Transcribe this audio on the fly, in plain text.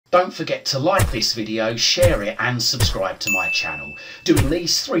Don't forget to like this video, share it and subscribe to my channel. Doing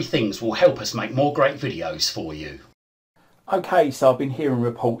these 3 things will help us make more great videos for you. Okay, so I've been hearing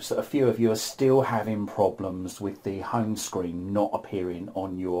reports that a few of you are still having problems with the home screen not appearing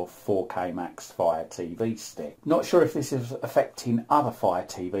on your 4K Max Fire TV stick. Not sure if this is affecting other Fire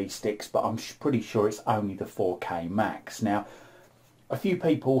TV sticks, but I'm pretty sure it's only the 4K Max. Now, a few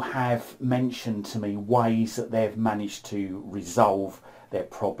people have mentioned to me ways that they've managed to resolve their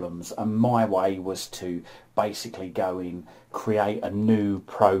problems, and my way was to basically go in, create a new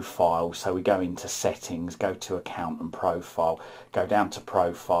profile. So we go into settings, go to account and profile, go down to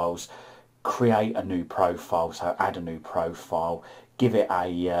profiles, create a new profile, so add a new profile, give it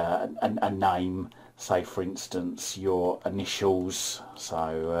a name, say for instance your initials,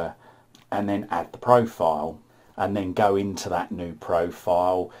 so and then add the profile, and then go into that new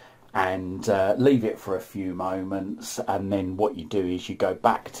profile and leave it for a few moments, and then what you do is you go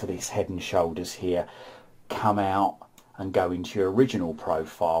back to this head and shoulders here, come out and go into your original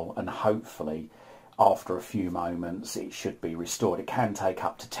profile, and hopefully after a few moments it should be restored. It can take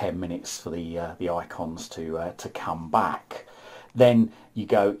up to 10 minutes for the icons to come back. Then you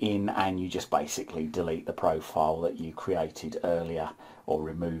go in and you just basically delete the profile that you created earlier or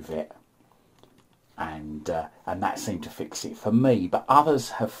remove it. And that seemed to fix it for me, but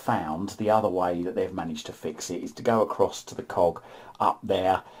others have found the other way that they've managed to fix it is to go across to the cog up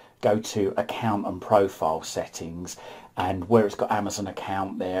there, go to account and profile settings, and where it's got Amazon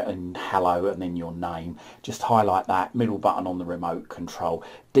account there and hello and then your name, just highlight that middle button on the remote control,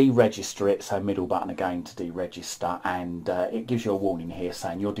 deregister it, so middle button again to deregister, and it gives you a warning here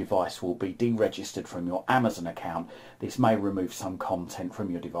saying your device will be deregistered from your Amazon account. This may remove some content from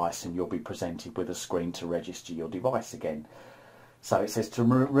your device and you'll be presented with a screen to register your device again. So it says to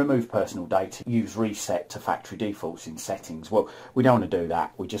remove personal data, use reset to factory defaults in settings. Well, we don't want to do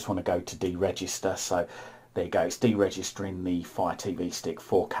that. We just want to go to deregister. So there you go, it's deregistering the Fire TV Stick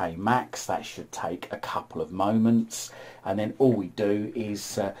 4K Max. That should take a couple of moments. And then all we do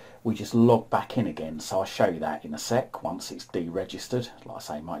is we just log back in again. So I'll show you that in a sec once it's deregistered. Like I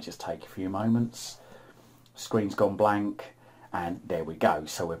say, it might just take a few moments. Screen's gone blank. And there we go,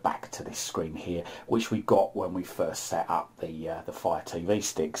 so we're back to this screen here, which we got when we first set up the Fire TV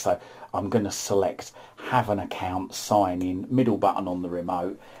Stick. So I'm going to select have an account, sign in, middle button on the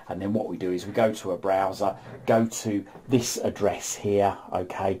remote, and then what we do is we go to a browser, go to this address here,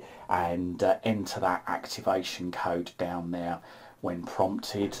 okay, and enter that activation code down there when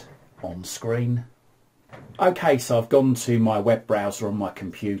prompted on screen. Okay, so I've gone to my web browser on my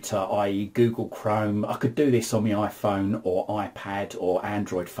computer, i.e. Google Chrome. I could do this on my iPhone or iPad or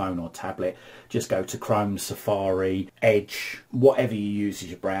Android phone or tablet. Just go to Chrome, Safari, Edge, whatever you use as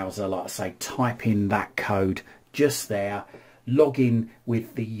your browser. Like I say, type in that code just there. Log in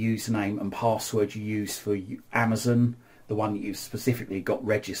with the username and password you use for Amazon, the one that you've specifically got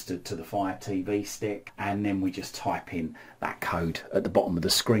registered to the Fire TV Stick, and then we just type in that code at the bottom of the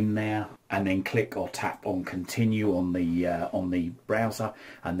screen there, and then click or tap on continue on the browser,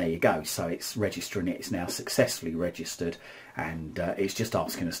 and there you go. So it's registering it. It's now successfully registered, and it's just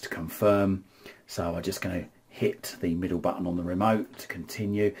asking us to confirm. So I'm just going to hit the middle button on the remote to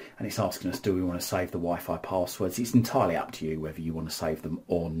continue, and it's asking us, do we want to save the Wi-Fi passwords? It's entirely up to you whether you want to save them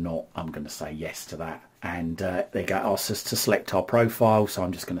or not. I'm going to say yes to that. And there you go, it asks us to select our profile, so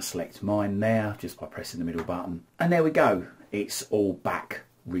I'm just going to select mine there just by pressing the middle button, and there we go, it's all back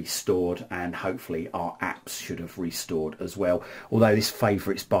restored, and hopefully our apps should have restored as well, although this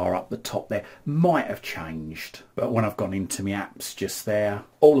favourites bar up the top there might have changed. But when I've gone into my apps just there,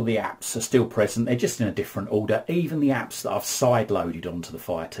 all of the apps are still present, they're just in a different order. Even the apps that I've side loaded onto the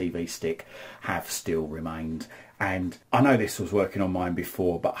Fire TV Stick have still remained, and I know this was working on mine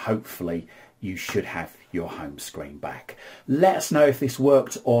before, but hopefully you should have your home screen back. Let us know if this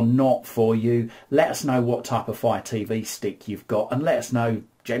worked or not for you. Let us know what type of Fire TV Stick you've got, and let us know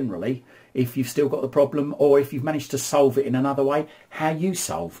generally if you've still got the problem, or if you've managed to solve it in another way, how you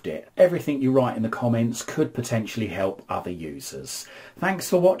solved it. Everything you write in the comments could potentially help other users. Thanks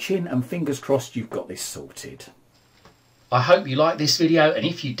for watching, and fingers crossed you've got this sorted. I hope you liked this video, and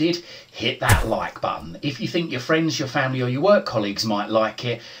if you did, hit that like button. If you think your friends, your family or your work colleagues might like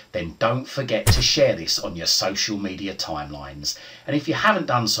it, then don't forget to share this on your social media timelines. And if you haven't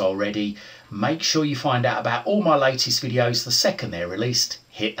done so already, make sure you find out about all my latest videos the second they're released.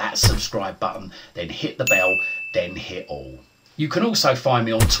 Hit that subscribe button, then hit the bell, then hit all. You can also find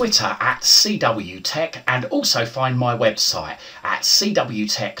me on Twitter at CWTech, and also find my website at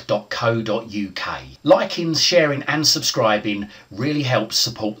cwtech.co.uk. Liking, sharing and subscribing really helps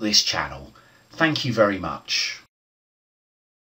support this channel. Thank you very much.